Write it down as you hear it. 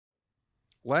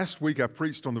Last week I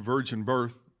preached on the virgin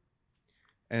birth,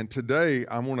 and today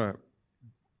I want to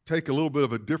take a little bit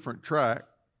of a different track,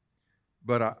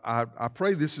 but I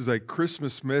pray this is a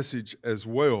Christmas message as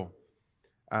well.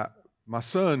 My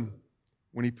son,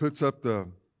 when he puts up the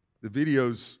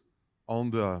videos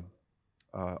on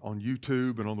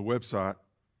YouTube and on the website,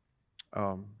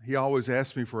 he always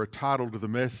asks me for a title to the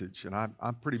message, and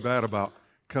I'm pretty bad about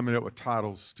coming up with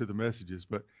titles to the messages,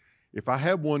 but if I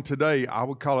had one today, I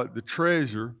would call it The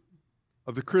Treasure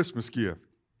of the Christmas Gift.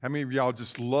 How many of y'all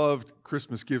just loved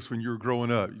Christmas gifts when you were growing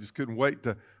up? You just couldn't wait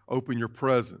to open your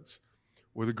presents.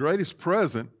 Well, the greatest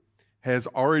present has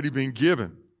already been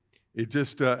given. It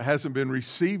just hasn't been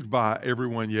received by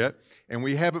everyone yet, and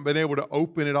we haven't been able to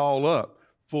open it all up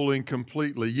fully and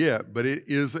completely yet, but it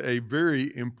is a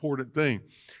very important thing.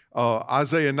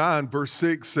 Isaiah 9, verse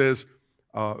 6 says,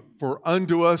 "For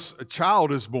unto us a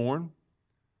child is born,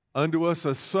 unto us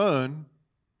a son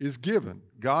is given,"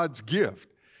 God's gift.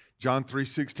 John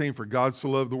 3:16, "For God so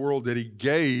loved the world that he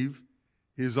gave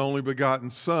his only begotten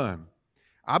Son."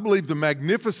 I believe the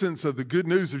magnificence of the good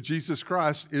news of Jesus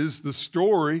Christ is the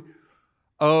story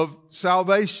of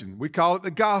salvation. We call it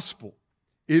the gospel.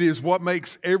 It is what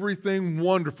makes everything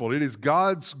wonderful. It is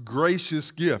God's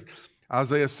gracious gift.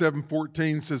 Isaiah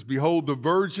 7:14 says, "Behold, the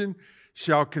virgin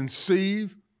shall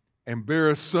conceive and bear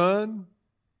a son,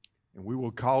 and we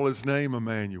will call his name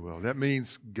Emmanuel." That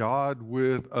means God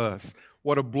with us.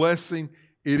 What a blessing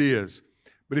it is.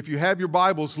 But if you have your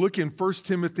Bibles, look in 1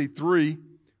 Timothy 3,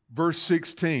 verse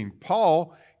 16.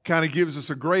 Paul kind of gives us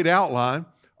a great outline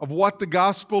of what the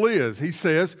gospel is. He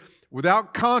says,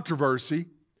 "Without controversy,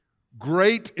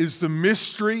 great is the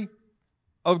mystery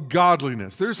of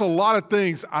godliness." There's a lot of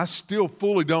things I still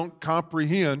fully don't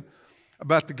comprehend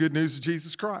about the good news of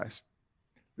Jesus Christ.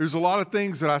 There's a lot of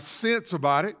things that I sense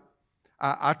about it.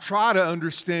 I try to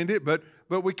understand it, but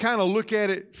we kind of look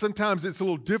at it, sometimes it's a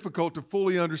little difficult to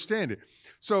fully understand it.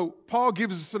 So Paul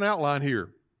gives us an outline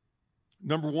here.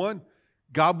 Number one,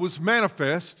 God was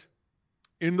manifest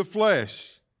in the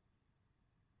flesh.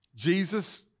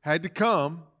 Jesus had to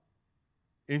come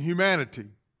in humanity,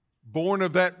 born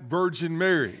of that Virgin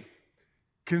Mary,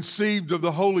 conceived of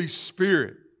the Holy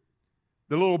Spirit,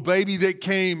 the little baby that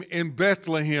came in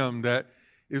Bethlehem that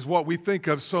is what we think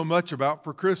of so much about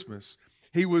for Christmas.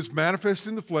 He was manifest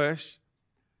in the flesh,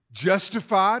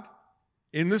 justified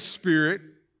in the Spirit,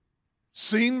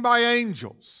 seen by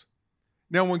angels.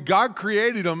 Now, when God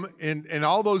created them and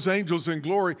all those angels in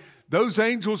glory, those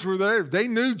angels were there. They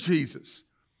knew Jesus.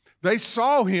 They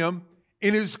saw him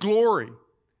in his glory.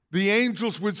 The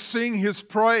angels would sing his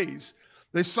praise.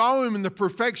 They saw him in the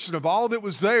perfection of all that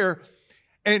was there.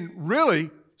 And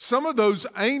really, some of those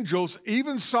angels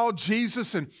even saw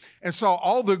Jesus and saw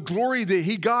all the glory that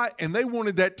he got, and they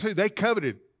wanted that too. They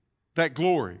coveted that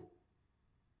glory.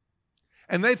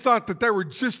 And they thought that they were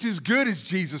just as good as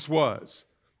Jesus was.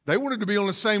 They wanted to be on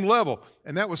the same level,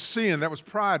 and that was sin. That was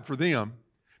pride for them,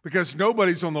 because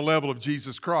nobody's on the level of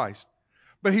Jesus Christ.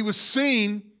 But he was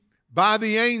seen by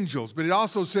the angels. But it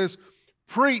also says,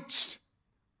 preached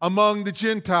among the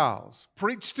Gentiles,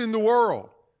 preached in the world.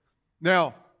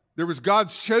 Now, there was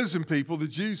God's chosen people, the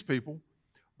Jews people,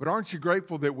 but aren't you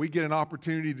grateful that we get an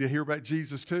opportunity to hear about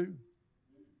Jesus too?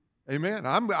 Amen.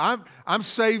 I'm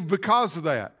saved because of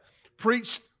that.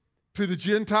 Preached to the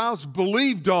Gentiles,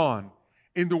 believed on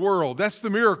in the world. That's the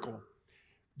miracle.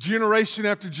 Generation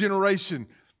after generation,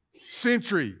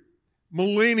 century,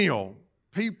 millennial,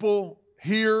 people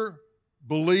hear,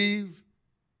 believe,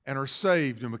 and are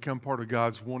saved and become part of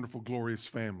God's wonderful, glorious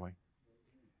family.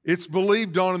 It's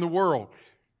believed on in the world.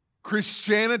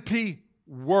 Christianity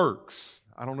works.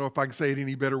 I don't know if I can say it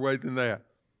any better way than that.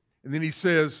 And then he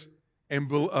says, and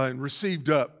received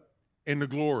up in the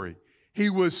glory. He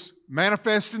was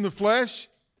manifest in the flesh,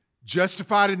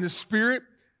 justified in the Spirit,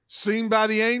 seen by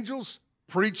the angels,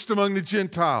 preached among the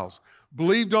Gentiles,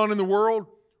 believed on in the world,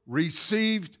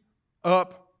 received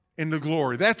up in the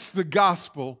glory. That's the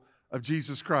gospel of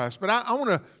Jesus Christ. But I want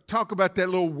to talk about that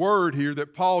little word here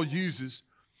that Paul uses.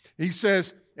 He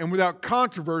says, "And without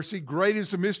controversy, great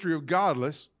is the mystery of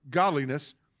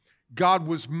godliness. God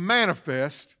was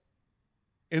manifest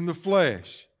in the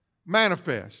flesh."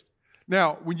 Manifest.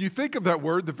 Now, when you think of that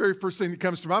word, the very first thing that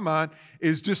comes to my mind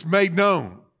is just made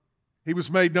known. He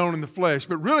was made known in the flesh.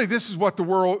 But really, this is what the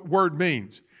word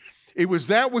means. It was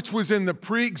that which was in the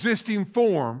pre-existing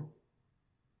form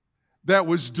that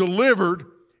was delivered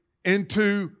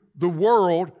into the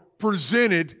world,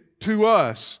 presented to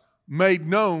us, made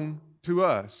known to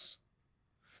us.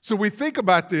 So we think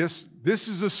about this. This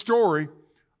is a story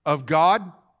of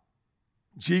God,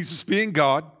 Jesus being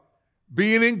God,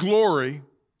 being in glory,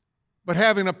 but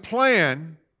having a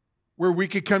plan where we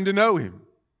could come to know Him.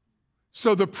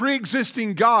 So the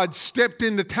pre-existing God stepped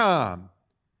into time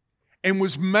and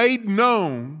was made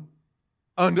known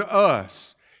unto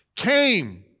us,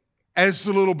 came as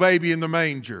the little baby in the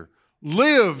manger,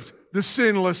 lived the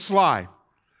sinless life.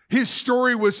 His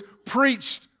story was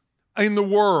preached in the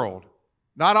world.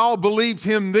 Not all believed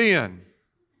Him then,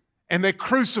 and they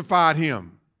crucified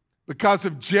Him because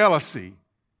of jealousy.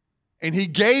 And He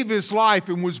gave His life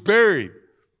and was buried,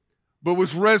 but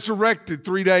was resurrected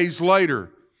 3 days later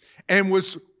and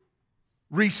was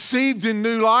received in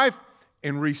new life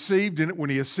and received in it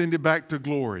when He ascended back to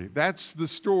glory. That's the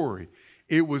story.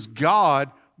 It was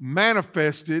God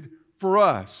manifested for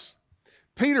us.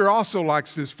 Peter also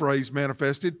likes this phrase,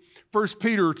 manifested. 1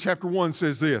 Peter chapter 1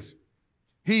 says this,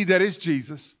 He, that is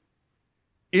Jesus,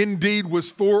 indeed was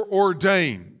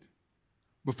foreordained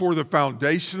before the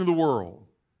foundation of the world.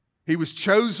 He was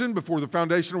chosen before the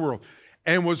foundation of the world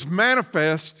and was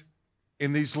manifest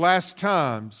in these last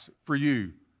times for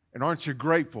you. And aren't you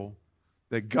grateful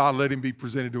that God let Him be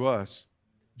presented to us?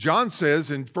 John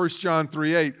says in 1 John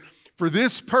 3:8, for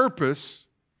this purpose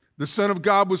the Son of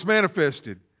God was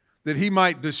manifested, that He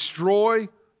might destroy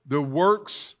the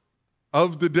works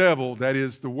of the devil, that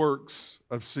is, the works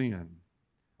of sin.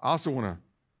 I also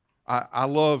I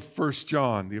love 1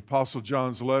 John, the Apostle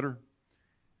John's letter.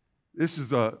 This is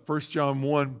the 1 John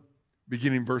 1,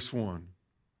 beginning verse 1.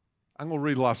 I'm going to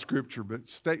read a lot of scripture, but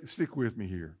stick with me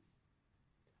here.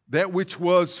 That which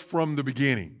was from the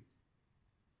beginning.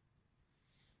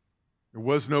 There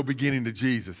was no beginning to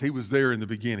Jesus. He was there in the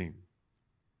beginning.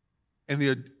 And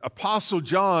the Apostle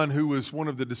John, who was one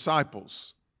of the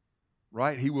disciples,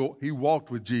 right? He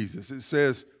walked with Jesus. It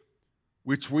says,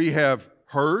 which we have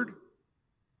heard,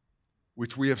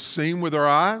 which we have seen with our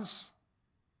eyes,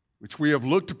 which we have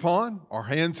looked upon, our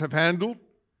hands have handled,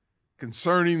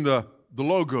 concerning the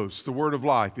Logos, the Word of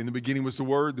life. In the beginning was the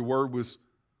Word was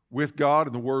with God,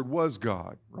 and the Word was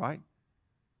God, right?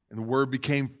 And the Word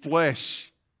became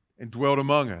flesh and dwelt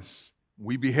among us.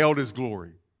 We beheld His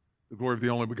glory, the glory of the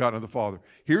only begotten of the Father.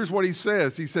 Here's what He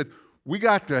says. He said, we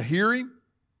got to hear Him,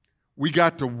 we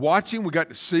got to watch Him, we got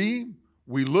to see Him,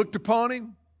 we looked upon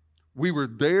Him, we were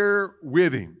there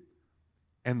with Him,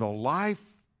 and the life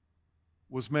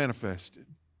was manifested.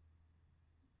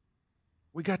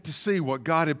 We got to see what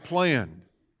God had planned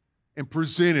and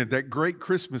presented, that great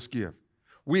Christmas gift.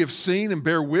 We have seen and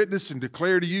bear witness and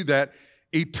declare to you that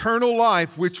eternal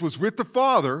life which was with the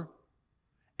Father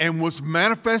and was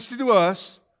manifested to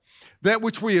us, that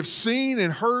which we have seen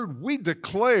and heard, we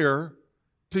declare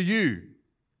to you.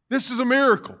 This is a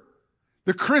miracle.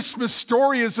 The Christmas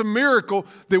story is a miracle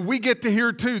that we get to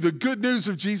hear too, the good news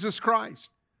of Jesus Christ.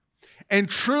 And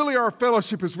truly our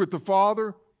fellowship is with the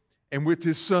Father and with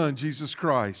His Son, Jesus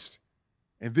Christ.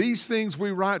 And these things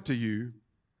we write to you,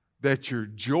 that your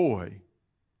joy,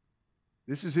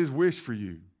 this is His wish for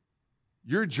you,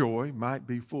 your joy might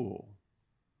be full.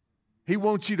 He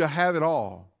wants you to have it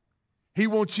all. He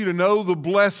wants you to know the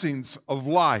blessings of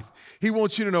life. He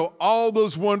wants you to know all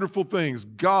those wonderful things.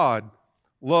 God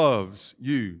loves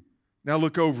you. Now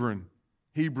look over in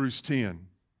Hebrews 10.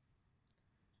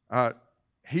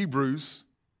 Hebrews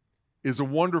is a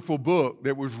wonderful book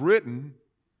that was written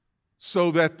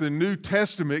so that the New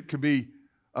Testament could be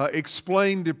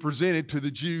explained and presented to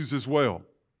the Jews as well.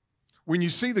 When you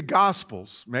see the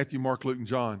Gospels, Matthew, Mark, Luke, and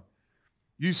John,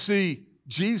 you see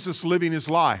Jesus living His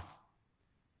life.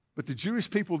 But the Jewish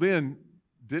people then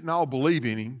didn't all believe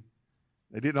in Him.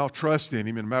 They didn't all trust in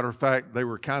Him. As a matter of fact, they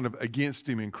were kind of against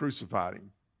Him and crucified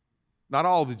Him. Not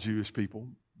all the Jewish people,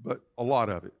 but a lot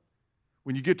of it.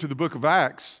 When you get to the book of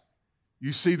Acts,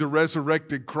 you see the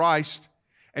resurrected Christ,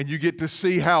 and you get to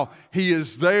see how He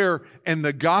is there, and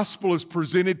the gospel is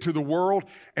presented to the world,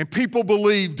 and people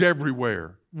believed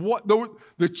everywhere.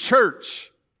 The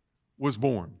church was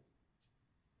born.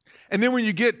 And then when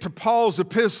you get to Paul's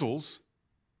epistles,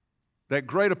 that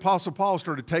great apostle Paul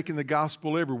started taking the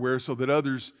gospel everywhere so that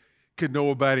others could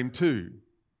know about him too.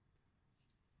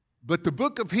 But the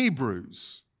book of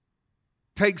Hebrews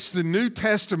takes the New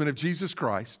Testament of Jesus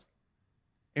Christ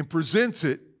and presents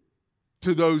it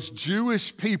to those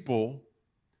Jewish people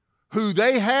who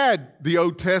they had the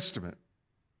Old Testament.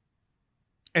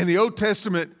 And the Old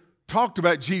Testament talked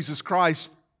about Jesus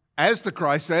Christ, as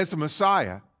the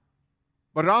Messiah,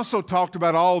 but it also talked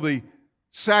about all the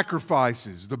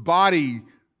sacrifices, the body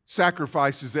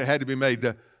sacrifices that had to be made,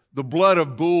 the blood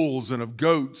of bulls and of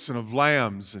goats and of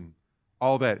lambs and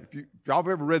all that. If y'all have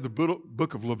ever read the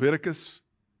book of Leviticus,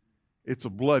 it's a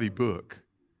bloody book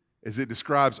as it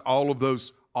describes all of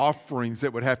those offerings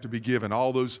that would have to be given,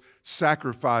 all those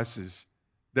sacrifices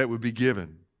that would be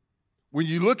given. When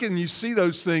you look and you see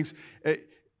those things,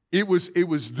 it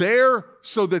was there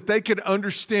so that they could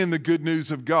understand the good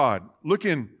news of God. Look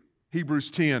in Hebrews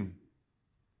 10,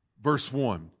 verse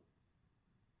 1.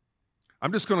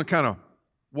 I'm just going to kind of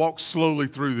walk slowly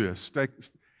through this.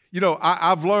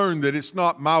 I've learned that it's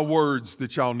not my words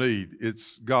that y'all need.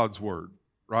 It's God's word,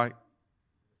 right?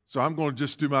 So I'm going to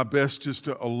just do my best just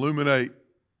to illuminate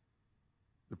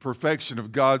the perfection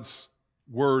of God's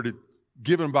word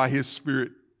given by His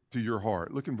Spirit to your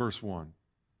heart. Look in verse 1.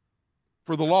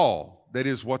 For the law, that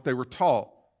is what they were taught,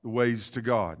 the ways to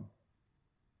God,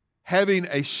 having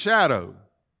a shadow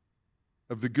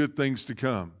of the good things to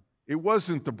come. It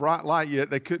wasn't the bright light yet.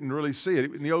 They couldn't really see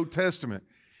it. In the Old Testament,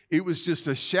 it was just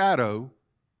a shadow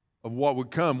of what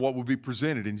would come, what would be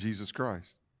presented in Jesus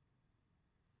Christ.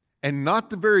 And not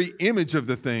the very image of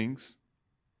the things,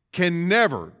 can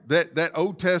never, that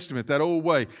Old Testament, that old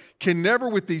way, can never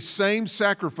with these same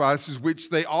sacrifices which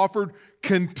they offered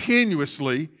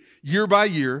continuously, year by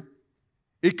year,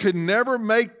 it could never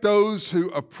make those who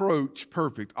approach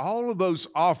perfect. All of those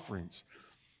offerings,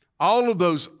 all of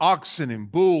those oxen and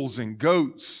bulls and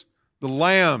goats, the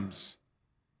lambs,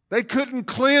 they couldn't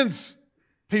cleanse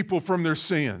people from their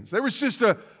sins. There was just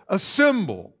a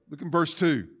symbol. Look in verse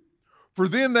 2. For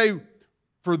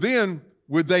then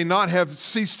would they not have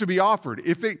ceased to be offered.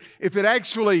 If it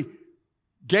actually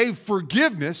gave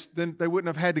forgiveness, then they wouldn't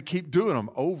have had to keep doing them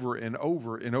over and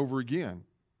over and over again.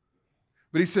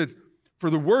 But he said, for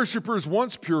the worshipers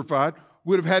once purified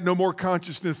would have had no more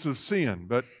consciousness of sin,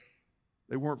 but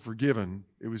they weren't forgiven.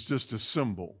 It was just a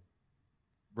symbol.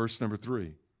 Verse number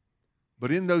 3.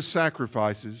 But in those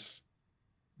sacrifices,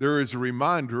 there is a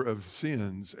reminder of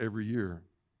sins every year.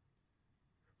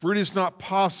 For it is not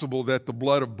possible that the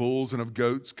blood of bulls and of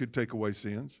goats could take away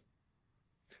sins.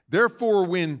 Therefore,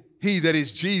 when He, that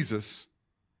is Jesus,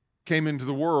 came into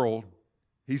the world,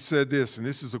 He said this, and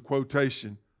this is a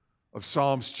quotation of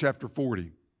Psalms chapter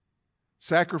 40.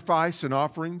 Sacrifice and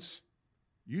offerings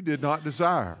you did not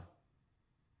desire.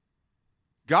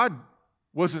 God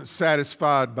wasn't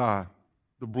satisfied by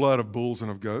the blood of bulls and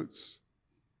of goats.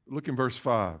 Look in verse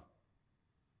 5.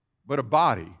 But a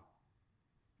body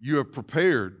you have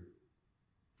prepared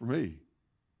for me,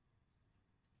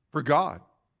 for God.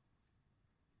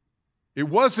 It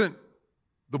wasn't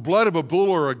the blood of a bull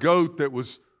or a goat that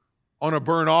was on a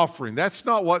burnt offering. That's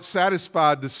not what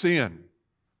satisfied the sin.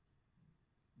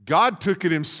 God took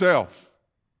it Himself.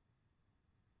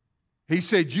 He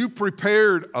said, you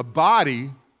prepared a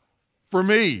body for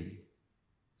me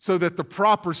so that the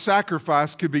proper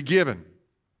sacrifice could be given.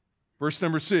 Verse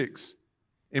number 6.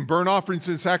 In burnt offerings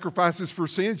and sacrifices for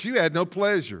sins, you had no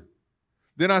pleasure.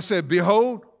 Then I said,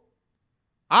 behold,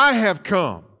 I have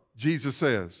come, Jesus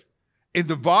says. In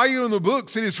the volume of the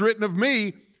books it is written of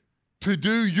me to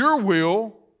do your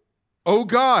will, O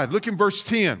God. Look in verse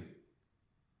 10.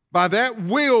 By that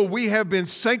will we have been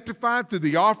sanctified through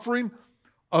the offering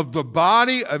of the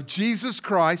body of Jesus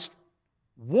Christ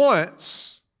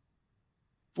once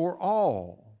for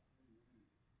all.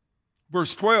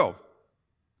 Verse 12.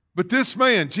 But this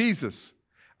man, Jesus,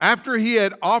 after He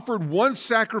had offered one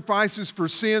sacrifices for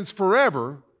sins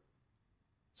forever,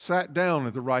 sat down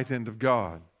at the right hand of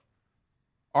God.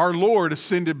 Our Lord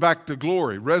ascended back to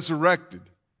glory, resurrected,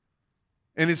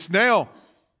 and it's now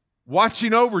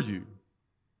watching over you.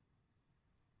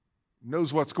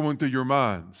 Knows what's going through your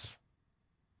minds,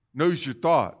 knows your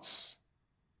thoughts,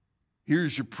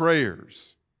 hears your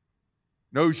prayers,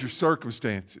 knows your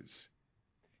circumstances.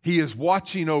 He is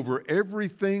watching over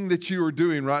everything that you are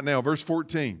doing right now. Verse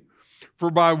 14.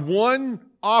 For by one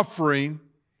offering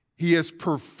He has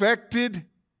perfected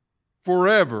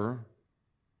forever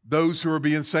those who are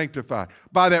being sanctified.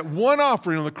 By that one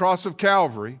offering on the cross of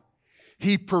Calvary,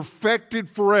 He perfected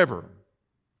forever.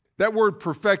 That word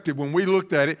perfected, when we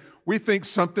looked at it, we think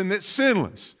something that's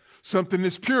sinless, something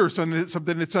that's pure,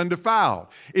 something that's undefiled.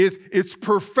 It's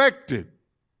perfected.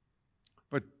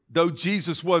 But though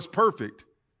Jesus was perfect,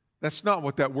 that's not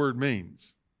what that word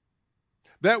means.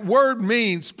 That word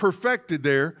means perfected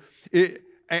there.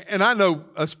 And I know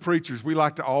us preachers, we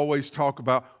like to always talk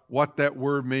about what that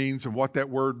word means and what that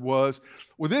word was.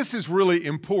 Well, this is really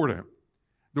important.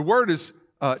 The word is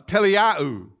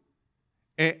teliau.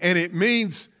 And it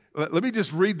means, let me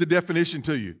just read the definition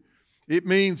to you. It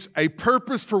means a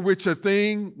purpose for which a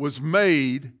thing was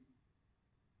made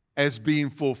as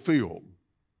being fulfilled.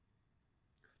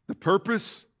 The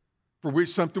purpose for which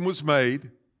something was made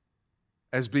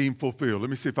as being fulfilled. Let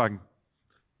me see if I can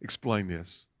explain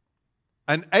this.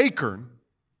 An acorn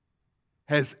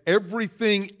has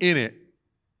everything in it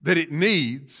that it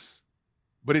needs,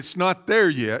 but it's not there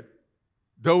yet.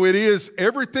 Though it is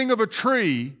everything of a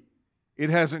tree, it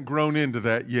hasn't grown into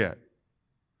that yet.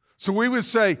 So we would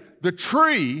say the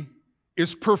tree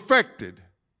is perfected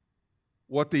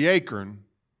what the acorn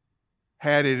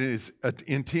had in its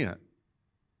intent.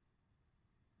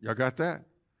 Y'all got that?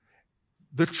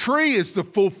 The tree is the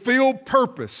fulfilled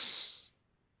purpose.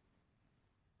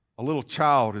 A little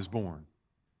child is born.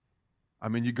 I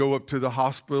mean, you go up to the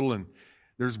hospital and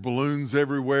there's balloons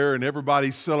everywhere and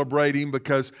everybody's celebrating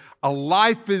because a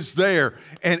life is there.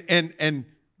 And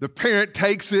the parent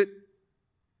takes it,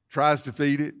 tries to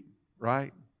feed it,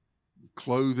 right? You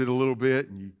clothe it a little bit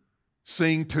and you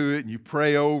sing to it and you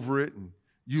pray over it and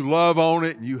you love on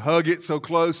it and you hug it so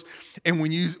close. And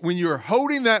when you're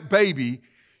holding that baby,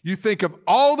 you think of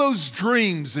all those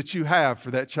dreams that you have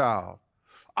for that child,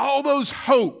 all those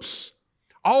hopes,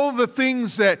 all the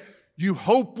things that you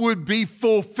hope would be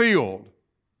fulfilled.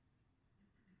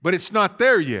 But it's not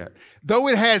there yet. Though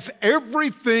it has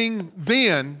everything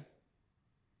then,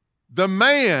 the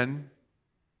man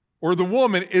or the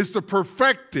woman is the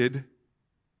perfected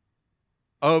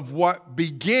of what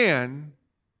began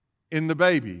in the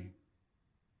baby.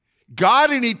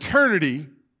 God in eternity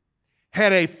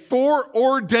had a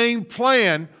foreordained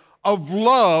plan of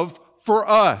love for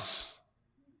us.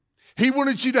 He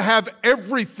wanted you to have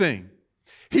everything.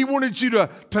 He wanted you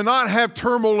to not have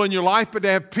turmoil in your life, but to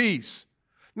have peace.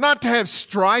 Not to have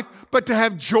strife, but to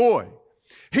have joy.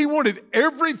 He wanted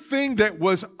everything that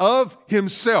was of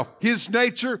himself, his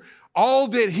nature, all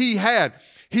that he had.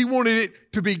 He wanted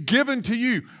it to be given to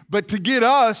you, but to get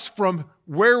us from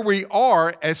where we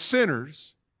are as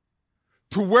sinners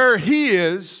to where he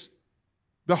is,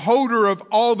 the holder of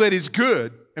all that is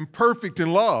good and perfect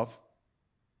in love.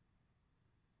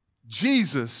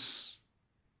 Jesus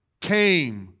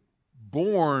came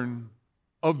born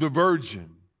of the virgin,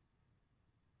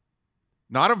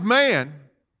 not of man,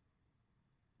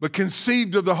 but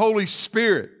conceived of the Holy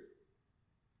Spirit.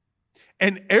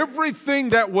 And everything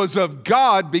that was of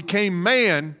God became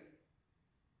man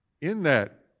in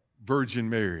that Virgin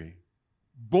Mary,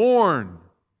 born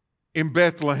in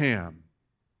Bethlehem.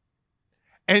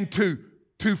 And to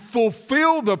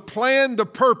fulfill the plan, the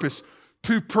purpose,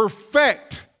 to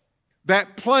perfect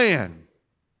that plan,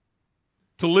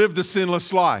 to live the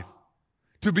sinless life,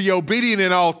 to be obedient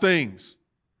in all things,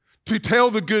 to tell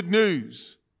the good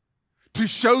news, to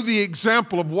show the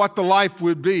example of what the life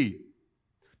would be,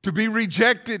 to be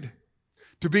rejected,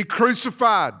 to be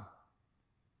crucified,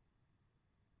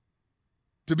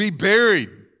 to be buried,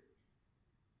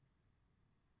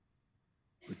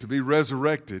 but to be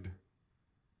resurrected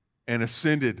and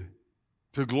ascended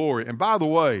to glory. And by the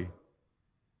way,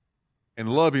 and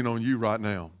loving on you right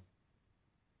now,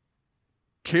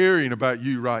 caring about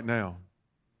you right now.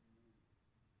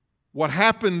 What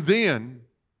happened then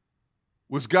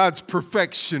was God's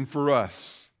perfection for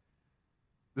us.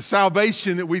 The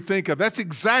salvation that we think of, that's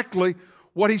exactly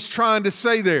what he's trying to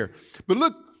say there. But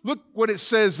look what it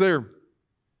says there.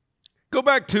 Go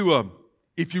back to,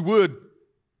 if you would,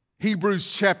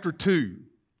 Hebrews chapter 2.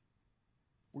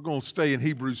 We're going to stay in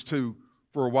Hebrews 2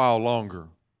 for a while longer.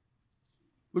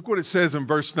 Look what it says in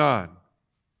verse 9.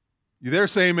 You there?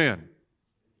 Say amen.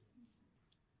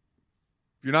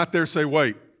 If you're not there, say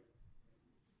wait.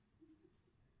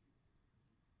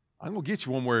 I'm going to get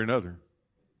you one way or another.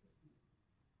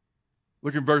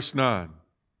 Look in verse 9.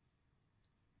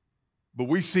 But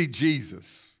we see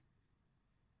Jesus,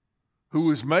 who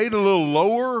was made a little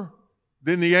lower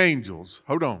than the angels.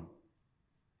 Hold on.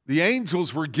 The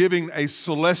angels were given a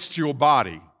celestial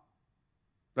body.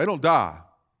 They don't die.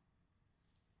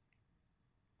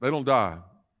 They don't die.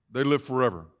 They live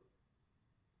forever.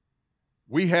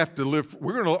 We have to live.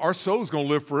 Our soul's going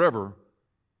to live forever,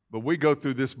 but we go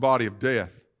through this body of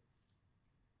death.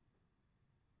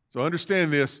 So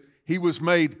understand this. He was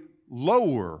made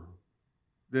lower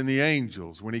than the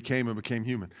angels when he came and became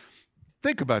human.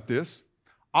 Think about this.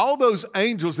 All those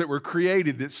angels that were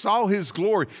created that saw his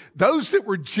glory, those that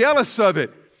were jealous of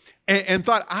it and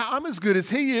thought, I'm as good as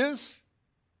he is.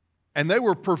 And they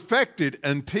were perfected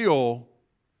until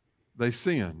they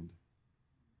sinned.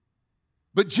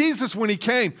 But Jesus, when he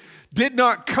came, did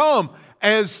not come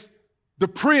as the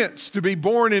prince to be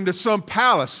born into some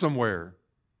palace somewhere.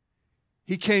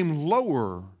 He came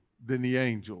lower than the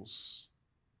angels.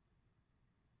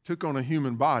 Took on a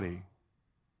human body,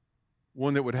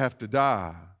 one that would have to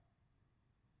die.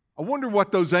 I wonder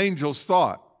what those angels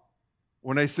thought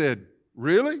when they said,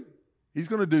 really? He's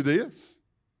going to do this?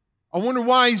 I wonder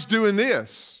why he's doing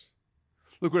this.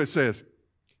 Look what it says.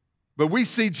 But we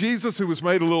see Jesus, who was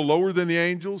made a little lower than the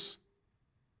angels,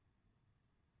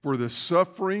 for the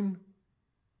suffering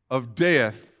of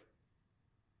death,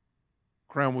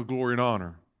 crowned with glory and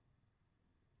honor.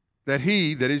 that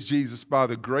he, that is Jesus, by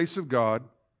the grace of God,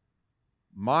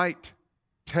 might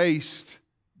taste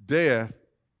death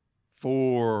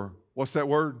for, what's that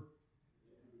word?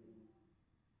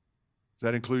 Does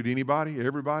that include anybody,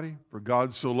 everybody? For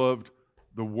God so loved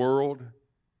the world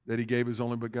that he gave his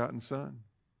only begotten Son.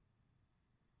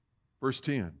 Verse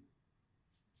 10.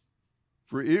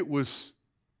 For it was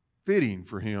fitting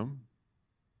for him,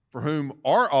 for whom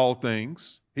are all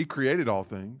things, he created all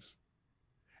things,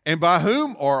 and by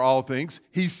whom are all things,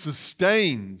 he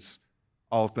sustains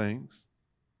all things,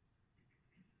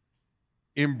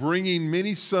 in bringing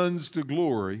many sons to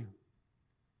glory,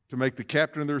 to make the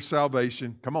captain of their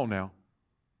salvation, come on now,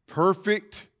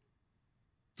 perfect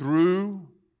through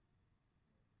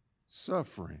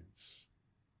sufferings.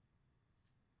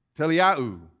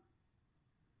 Teliau.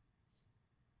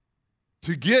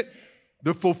 To get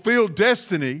the fulfilled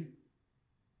destiny,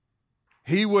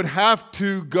 he would have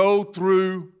to go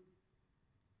through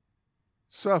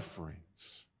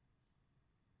sufferings.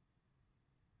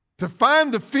 To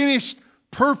find the finished,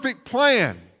 perfect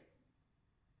plan,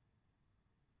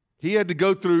 he had to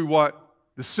go through what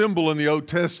the symbol in the Old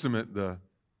Testament, the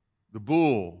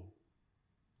bull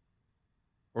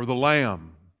or the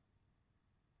lamb.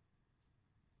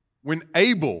 When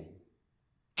Abel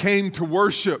came to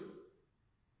worship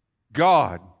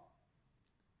God,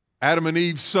 Adam and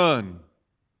Eve's son,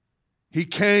 he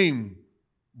came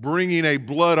bringing a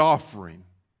blood offering,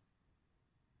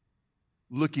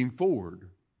 looking forward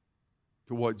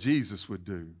to what Jesus would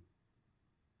do.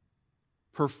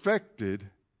 Perfected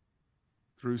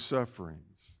through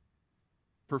sufferings.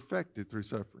 Perfected through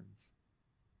sufferings.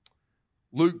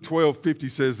 Luke 12:50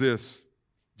 says this.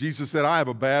 Jesus said, I have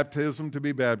a baptism to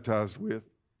be baptized with,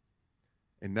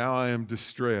 and now I am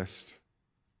distressed.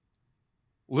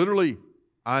 Literally,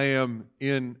 I am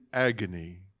in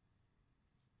agony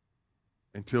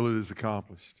until it is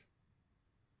accomplished.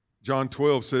 John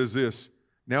 12 says this,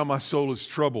 now my soul is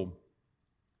troubled.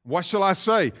 What shall I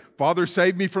say? Father,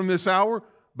 save me from this hour,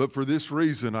 but for this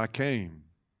reason I came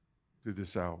to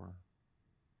this hour.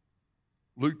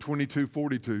 Luke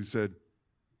 22:42 said,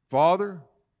 Father,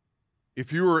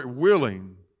 if you are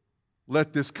willing,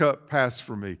 let this cup pass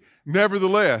from me.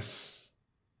 Nevertheless,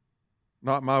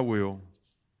 not my will,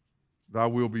 thy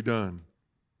will be done.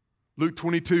 Luke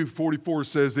 22:44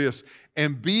 says this,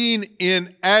 and being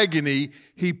in agony,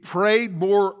 he prayed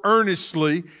more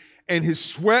earnestly, and his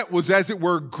sweat was as it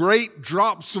were great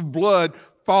drops of blood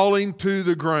falling to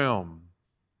the ground.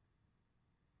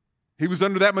 He was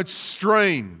under that much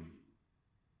strain,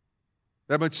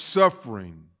 that much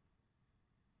suffering.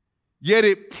 Yet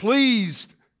it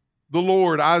pleased the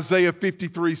Lord, Isaiah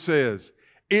 53 says,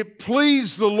 it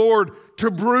pleased the Lord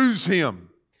to bruise him.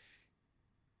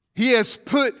 He has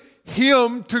put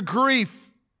him to grief.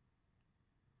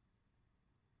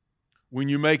 When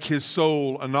you make his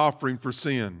soul an offering for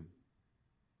sin,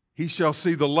 he shall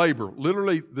see the labor,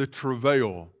 literally the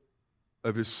travail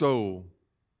of his soul,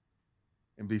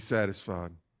 and be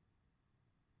satisfied.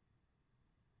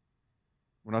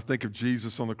 When I think of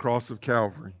Jesus on the cross of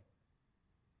Calvary,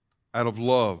 out of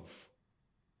love,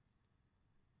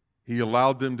 he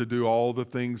allowed them to do all the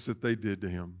things that they did to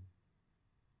him.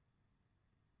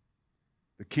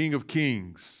 The King of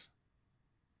Kings,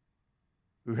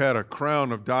 who had a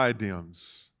crown of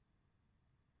diadems,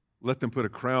 let them put a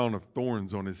crown of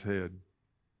thorns on his head.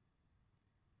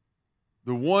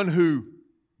 The one who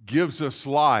gives us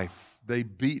life, they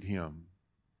beat him.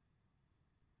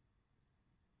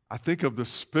 I think of the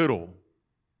spittle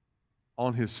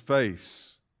on his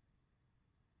face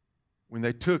when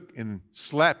they took and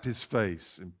slapped his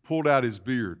face and pulled out his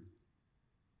beard.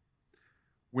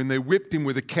 When they whipped him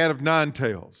with a cat of nine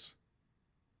tails.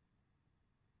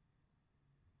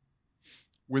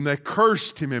 When they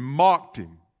cursed him and mocked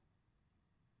him.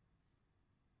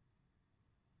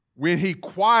 When he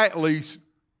quietly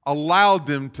allowed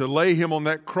them to lay him on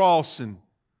that cross and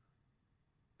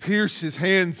pierce his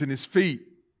hands and his feet.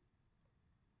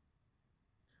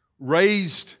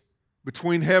 Raised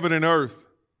between heaven and earth.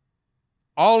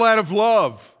 All out of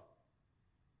love.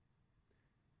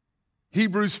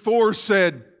 Hebrews 4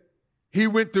 said he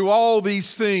went through all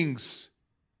these things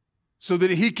so that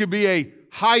he could be a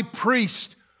high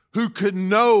priest who could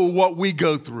know what we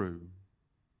go through.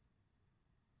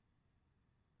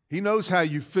 He knows how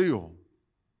you feel.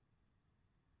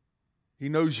 He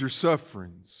knows your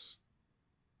sufferings.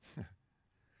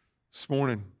 This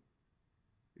morning,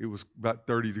 it was about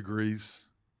 30 degrees.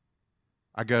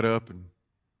 I got up and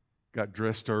got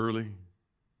dressed early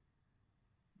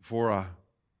before I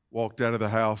walked out of the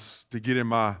house to get in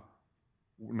my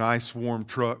nice warm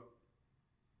truck.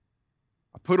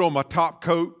 I put on my top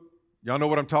coat Y'all know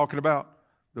what I'm talking about?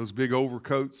 Those big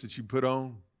overcoats that you put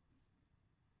on.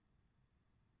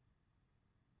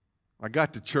 I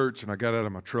got to church and I got out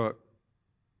of my truck.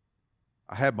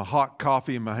 I had my hot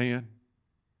coffee in my hand.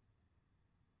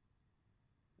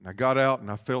 And I got out and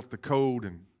I felt the cold,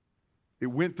 and it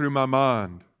went through my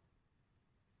mind.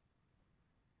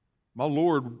 My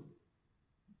Lord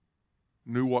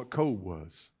knew what cold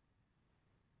was.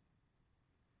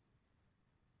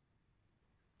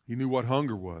 He knew what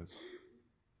hunger was.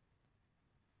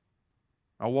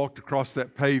 I walked across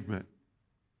that pavement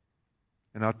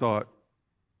and I thought,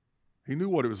 He knew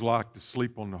what it was like to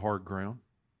sleep on the hard ground,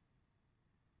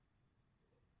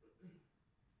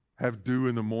 have dew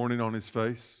in the morning on His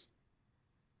face.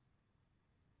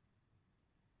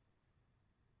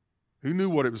 He knew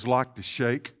what it was like to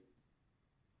shake.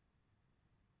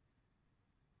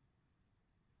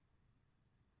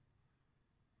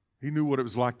 He knew what it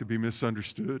was like to be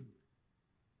misunderstood.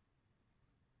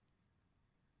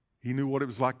 He knew what it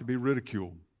was like to be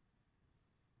ridiculed.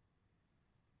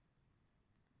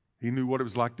 He knew what it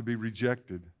was like to be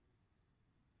rejected,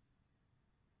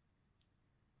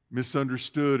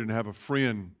 misunderstood, and have a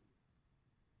friend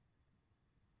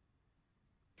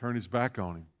turn his back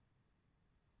on him.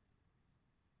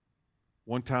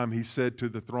 One time He said to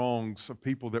the throngs of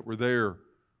people that were there,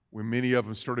 when many of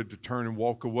them started to turn and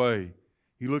walk away,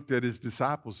 He looked at His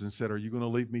disciples and said, "Are you going to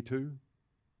leave me too?"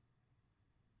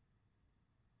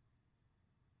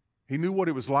 He knew what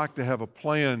it was like to have a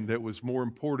plan that was more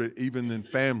important even than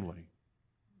family.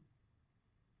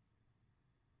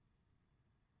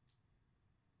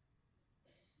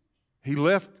 He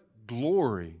left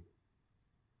glory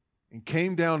and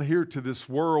came down here to this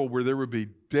world where there would be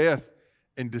death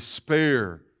and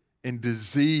despair and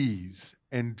disease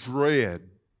and dread.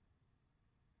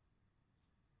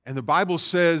 And the Bible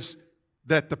says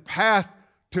that the path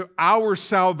to our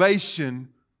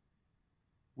salvation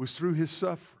was through His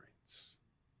sufferings,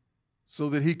 so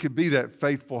that He could be that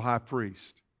faithful high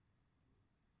priest.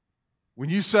 When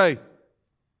you say,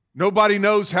 "Nobody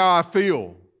knows how I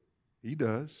feel," He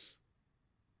does.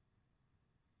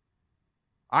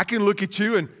 I can look at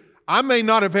you and I may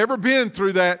not have ever been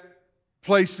through that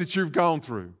place that you've gone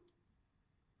through.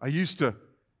 I used to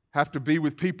have to be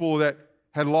with people that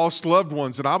had lost loved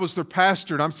ones, and I was their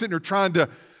pastor, and I'm sitting there trying to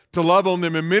love on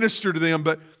them and minister to them,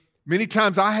 but many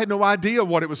times I had no idea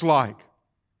what it was like.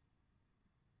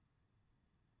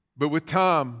 But with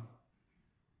time,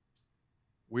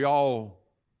 we all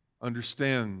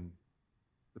understand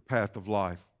the path of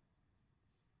life.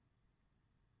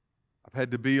 I've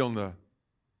had to be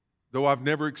though I've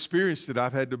never experienced it,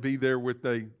 I've had to be there with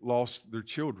they lost their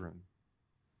children.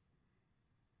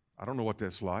 I don't know what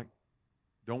that's like.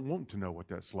 Don't want to know what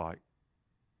that's like.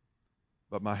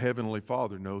 But my Heavenly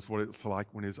Father knows what it's like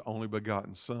when His only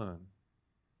begotten Son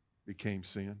became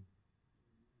sin.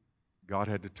 God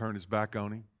had to turn His back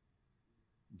on Him.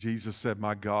 Jesus said,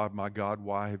 my God,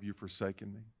 why have you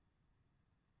forsaken me?"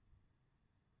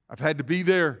 I've had to be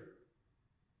there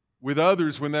with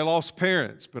others when they lost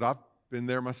parents, but I've been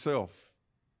there myself.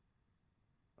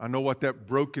 I know what that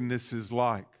brokenness is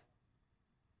like.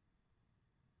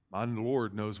 My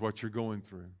Lord knows what you're going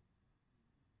through.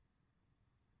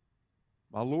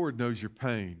 My Lord knows your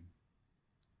pain.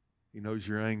 He knows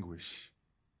your anguish.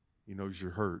 He knows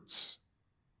your hurts.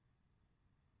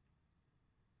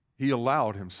 He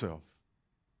allowed Himself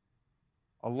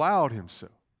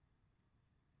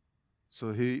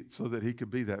so that He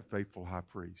could be that faithful high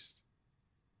priest.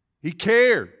 He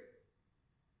cared.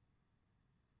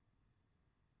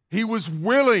 He was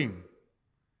willing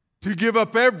to give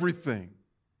up everything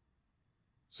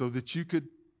so that you could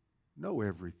know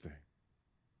everything.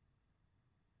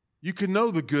 You can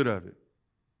know the good of it.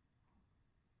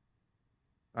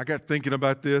 I got thinking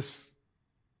about this,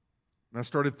 and I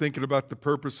started thinking about the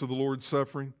purpose of the Lord's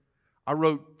suffering. I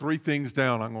wrote 3 things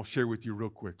down I'm going to share with you real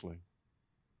quickly.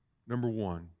 Number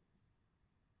 1,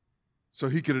 so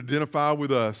He could identify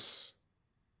with us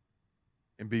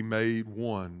and be made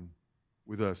one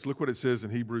with us. Look what it says in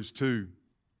Hebrews 2,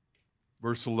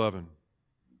 verse 11.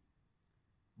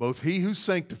 Both He who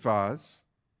sanctifies,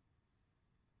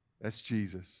 that's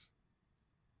Jesus,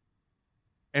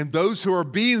 and those who are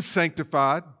being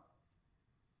sanctified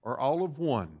are all of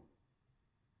one.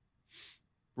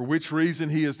 For which reason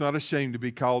He is not ashamed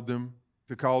to call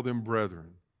them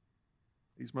brethren.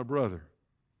 He's my brother.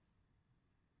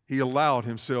 He allowed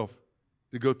Himself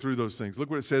to go through those things. Look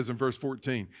what it says in verse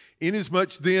 14.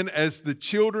 Inasmuch then as the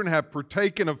children have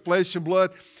partaken of flesh and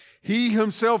blood, He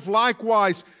Himself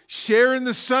likewise share in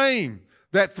the same,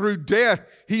 that through death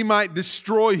He might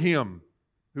destroy him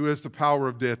who has the power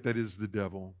of death, that is the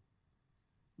devil.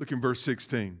 Look in verse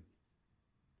 16.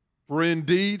 For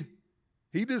indeed,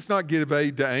 he does not give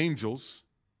aid to angels.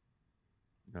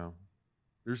 No,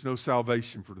 there's no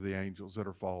salvation for the angels that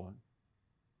are fallen.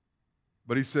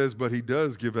 But he says, but he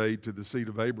does give aid to the seed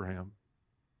of Abraham.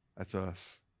 That's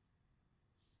us.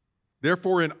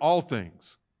 Therefore, in all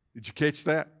things, did you catch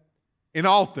that? In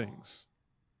all things,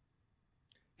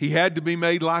 he had to be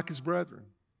made like his brethren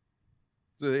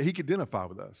so that he could identify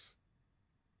with us.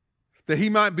 That he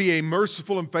might be a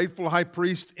merciful and faithful high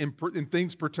priest in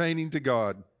things pertaining to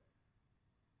God,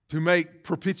 to make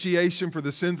propitiation for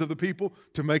the sins of the people,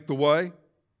 to make the way.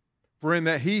 For in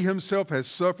that he himself has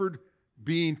suffered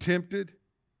being tempted,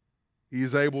 he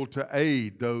is able to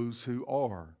aid those who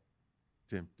are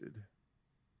tempted.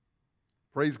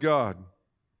 Praise God.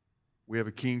 We have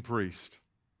a king priest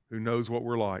who knows what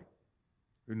we're like,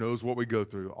 who knows what we go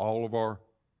through, all of our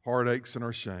heartaches and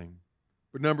our shame.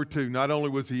 But number two, not only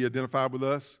was he identified with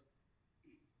us,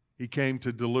 he came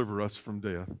to deliver us from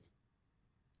death.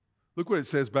 Look what it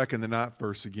says back in the 9th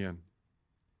verse again.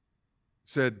 It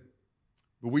said,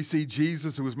 but we see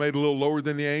Jesus, who was made a little lower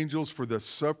than the angels, for the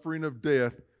suffering of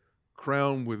death,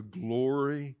 crowned with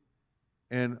glory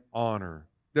and honor,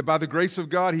 that by the grace of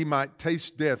God he might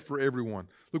taste death for everyone.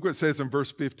 Look what it says in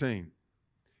verse 15.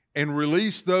 And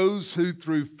release those who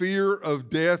through fear of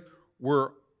death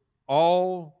were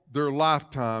all their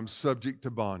lifetime subject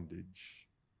to bondage.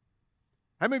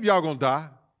 How many of y'all going to die?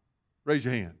 Raise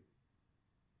your hand.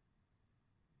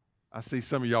 I see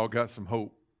some of y'all got some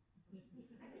hope.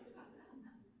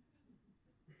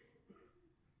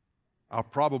 I'll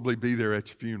probably be there at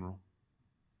your funeral.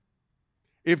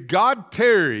 If God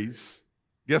tarries,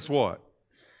 guess what?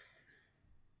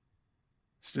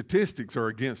 Statistics are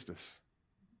against us.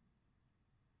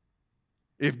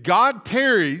 If God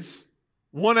tarries,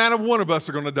 1 out of 1 of us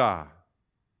are going to die.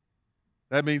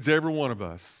 That means every one of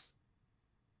us.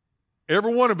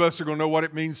 Every one of us are going to know what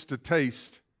it means to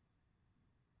taste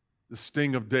the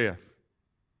sting of death.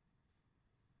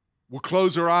 We'll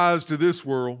close our eyes to this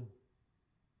world.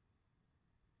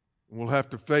 And we'll have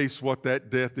to face what that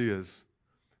death is.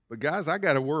 But guys, I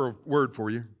got a word for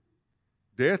you.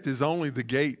 Death is only the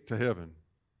gate to heaven.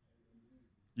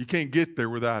 You can't get there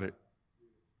without it.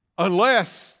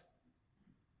 Unless,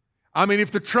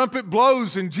 if the trumpet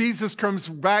blows and Jesus comes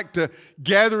back to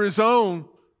gather his own,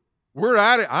 we're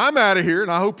at it. I'm out of here, and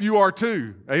I hope you are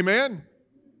too. Amen?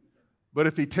 But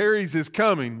if he tarries his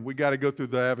coming, we got to go through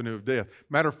the avenue of death.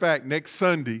 Matter of fact, next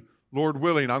Sunday, Lord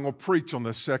willing, I'm going to preach on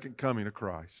the second coming of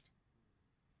Christ.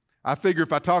 I figure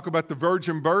if I talk about the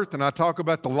virgin birth and I talk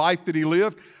about the life that he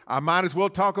lived, I might as well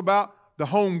talk about the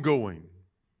homegoing.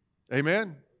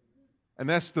 Amen? And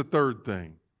that's the third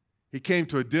thing. He came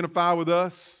to identify with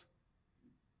us.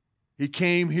 He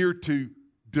came here to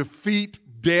defeat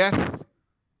death,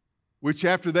 which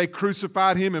after they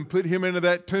crucified him and put him into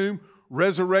that tomb,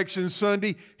 Resurrection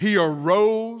Sunday, he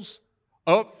arose.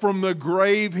 Up from the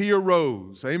grave he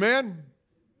arose. Amen?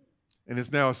 And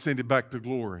is now ascended back to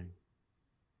glory.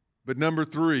 But number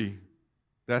 3,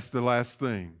 that's the last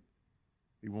thing.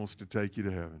 He wants to take you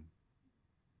to heaven.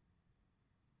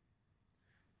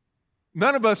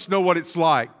 None of us know what it's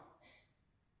like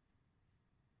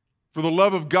for the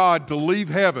love of God to leave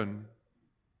heaven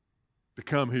to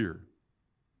come here,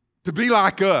 to be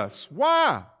like us.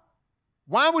 Why?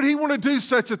 Why would he want to do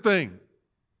such a thing?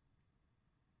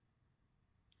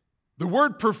 The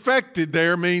word perfected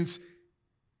there means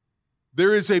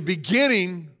there is a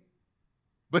beginning,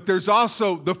 but there's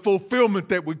also the fulfillment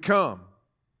that would come.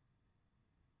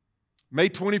 May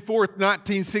 24th,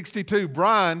 1962,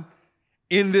 Brian,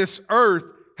 in this earth,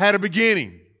 had a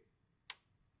beginning.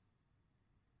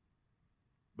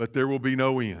 But there will be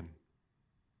no end.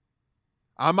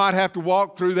 I might have to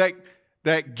walk through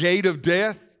that gate of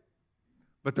death,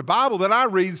 but the Bible that I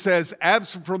read says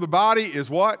absent from the body is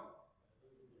what?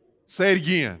 Say it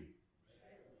again.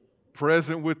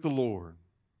 Present with the Lord.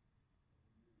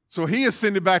 So he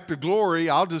ascended back to glory.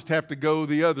 I'll just have to go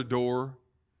the other door.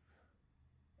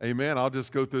 Amen. I'll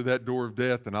just go through that door of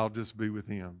death and I'll just be with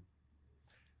him.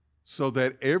 So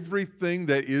that everything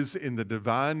that is in the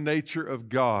divine nature of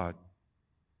God,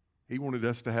 he wanted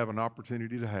us to have an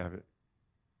opportunity to have it.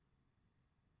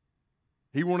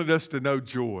 He wanted us to know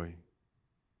joy,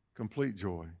 complete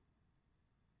joy.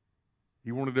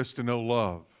 He wanted us to know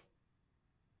love,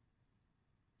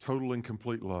 total and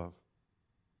complete love.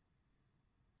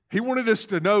 He wanted us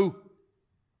to know,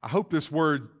 I hope this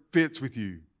word fits with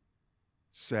you,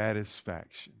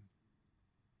 satisfaction.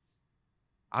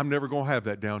 I'm never going to have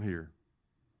that down here.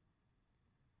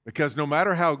 Because no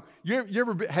matter how, you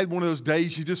ever had one of those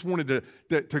days you just wanted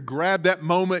to grab that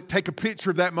moment, take a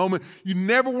picture of that moment. You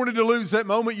never wanted to lose that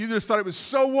moment. You just thought it was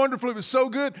so wonderful, it was so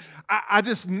good. I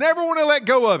just never want to let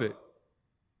go of it.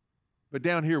 But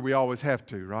down here we always have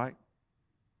to, right?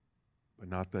 But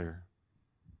not there.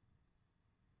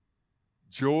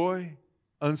 Joy,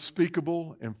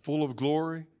 unspeakable and full of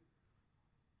glory.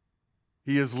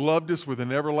 He has loved us with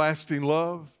an everlasting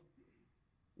love,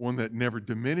 one that never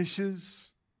diminishes,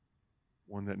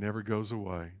 one that never goes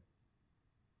away.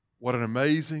 What an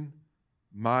amazing,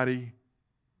 mighty,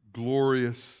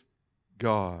 glorious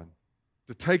God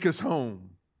to take us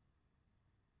home.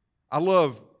 I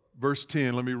love verse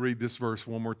 10. Let me read this verse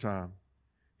one more time.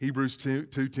 Hebrews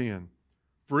 2:10.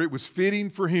 For it was fitting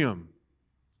for him,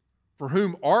 for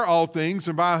whom are all things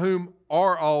and by whom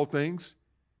are all things,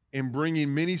 in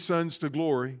bringing many sons to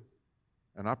glory,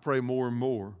 and I pray more and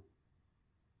more,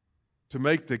 to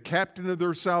make the captain of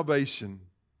their salvation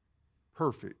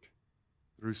perfect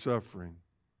through suffering.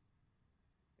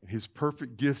 And his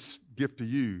perfect gift to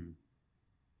you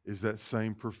is that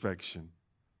same perfection.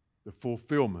 The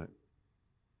fulfillment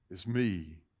is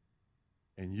me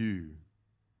and you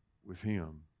with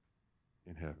him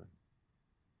in heaven.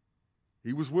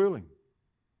 He was willing.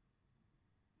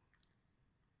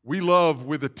 We love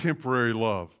with a temporary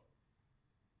love.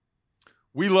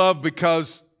 We love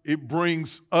because it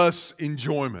brings us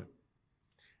enjoyment.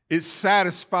 It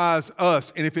satisfies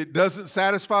us. And if it doesn't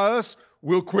satisfy us,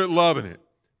 we'll quit loving it.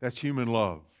 That's human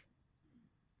love.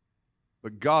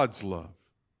 But God's love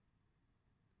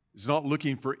is not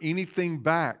looking for anything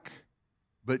back,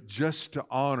 but just to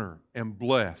honor and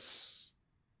bless.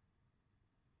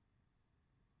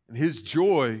 And his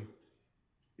joy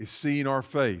is seeing our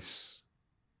face.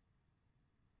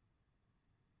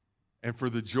 And for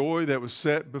the joy that was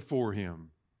set before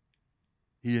him,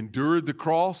 he endured the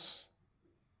cross,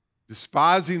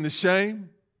 despising the shame,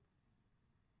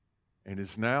 and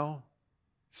is now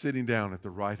sitting down at the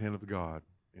right hand of God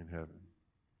in heaven.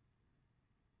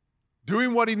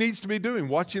 Doing what he needs to be doing,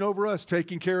 watching over us,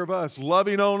 taking care of us,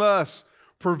 loving on us,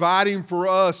 providing for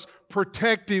us,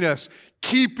 protecting us,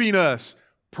 keeping us,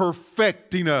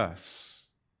 perfecting us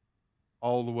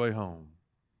all the way home.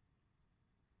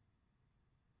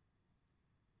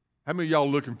 How many of y'all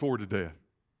looking forward to death?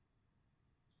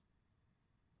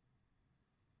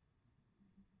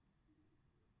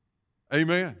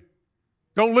 Amen.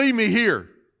 Don't leave me here.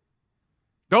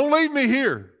 Don't leave me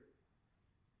here.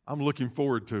 I'm looking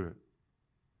forward to it.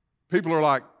 People are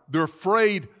like, they're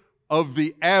afraid of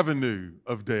the avenue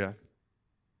of death.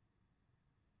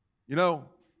 You know,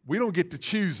 we don't get to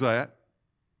choose that.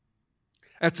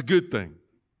 That's a good thing.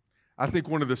 I think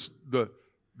one of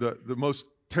the most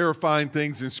terrifying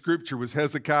things in Scripture was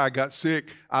Hezekiah got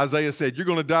sick. Isaiah said, you're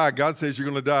going to die. God says you're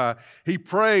going to die. He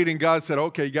prayed and God said,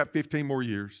 okay, you got 15 more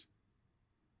years.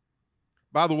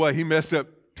 By the way, he messed up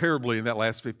terribly in that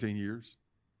last 15 years.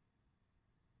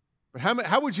 But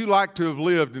how would you like to have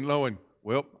lived in knowing,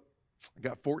 well, I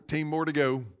got 14 more to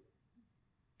go,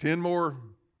 10 more,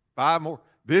 5 more.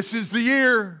 This is the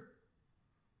year.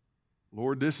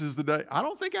 Lord, this is the day. I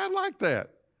don't think I'd like that.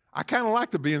 I kind of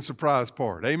like the being surprised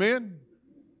part. Amen?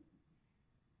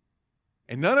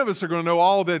 And none of us are going to know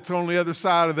all that's on the other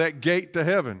side of that gate to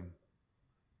heaven.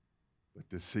 But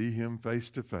to see him face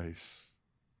to face,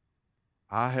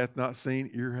 eye hath not seen,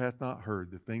 ear hath not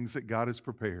heard the things that God has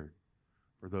prepared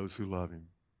for those who love him.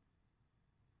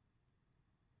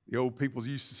 The old people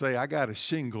used to say, I got a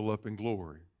shingle up in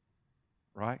glory,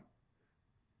 right?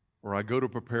 Or I go to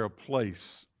prepare a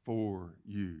place for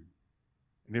you.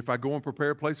 And if I go and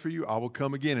prepare a place for you, I will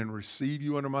come again and receive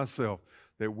you unto myself,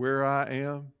 that where I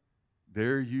am,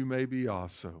 there you may be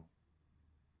also.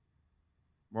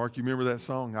 Mark, you remember that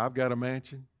song, I've got a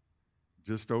mansion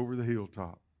just over the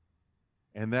hilltop,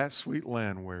 and that sweet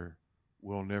land where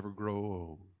we'll never grow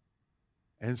old.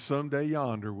 And someday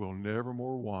yonder we'll never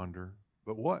more wander,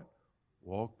 but what?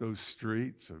 Walk those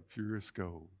streets of purest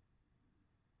gold.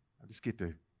 I just get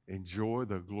to enjoy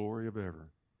the glory of ever.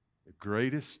 The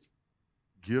greatest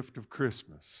gift of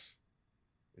Christmas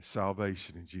is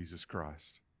salvation in Jesus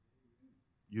Christ.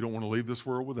 You don't want to leave this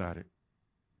world without it.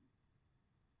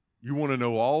 You want to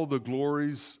know all the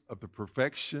glories of the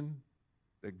perfection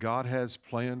that God has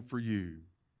planned for you.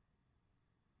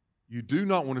 You do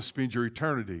not want to spend your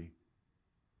eternity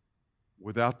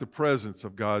without the presence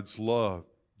of God's love,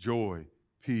 joy,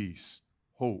 peace,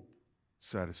 hope,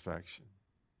 satisfaction.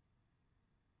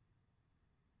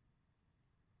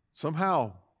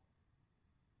 Somehow,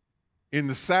 in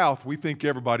the South, we think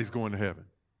everybody's going to heaven.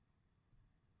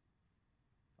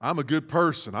 I'm a good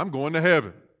person. I'm going to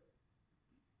heaven.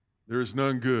 There is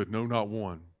none good, no, not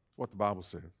one. That's what the Bible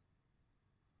says.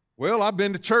 Well, I've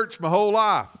been to church my whole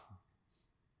life.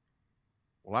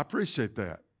 Well, I appreciate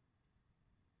that.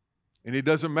 And it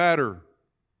doesn't matter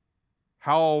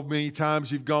how many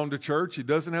times you've gone to church. It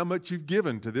doesn't how much you've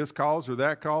given to this cause or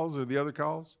that cause or the other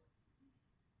cause.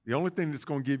 The only thing that's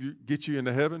going to get you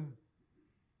into heaven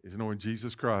is knowing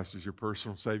Jesus Christ as your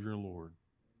personal Savior and Lord.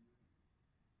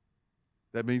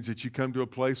 That means that you come to a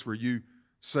place where you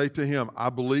say to Him, I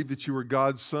believe that you are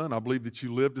God's Son. I believe that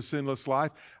you lived a sinless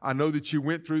life. I know that you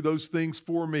went through those things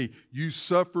for me. You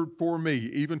suffered for me,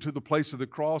 even to the place of the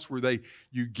cross where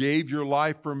you gave your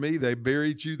life for me. They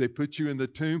buried you. They put you in the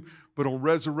tomb. But on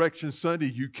Resurrection Sunday,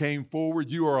 you came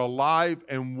forward. You are alive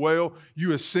and well.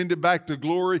 You ascended back to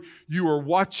glory. You are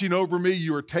watching over me.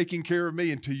 You are taking care of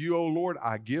me. And to you, O Lord,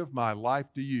 I give my life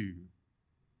to you.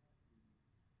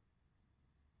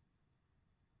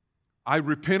 I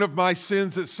repent of my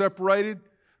sins that separated.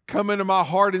 Come into my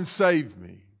heart and save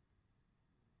me.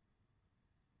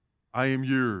 I am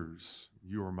yours.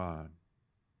 You are mine.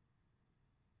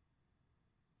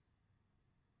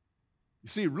 You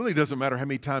see, it really doesn't matter how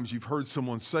many times you've heard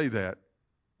someone say that.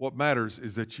 What matters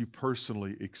is that you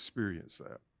personally experience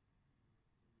that.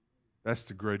 That's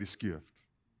the greatest gift.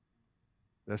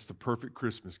 That's the perfect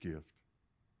Christmas gift.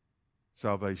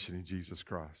 Salvation in Jesus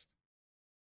Christ.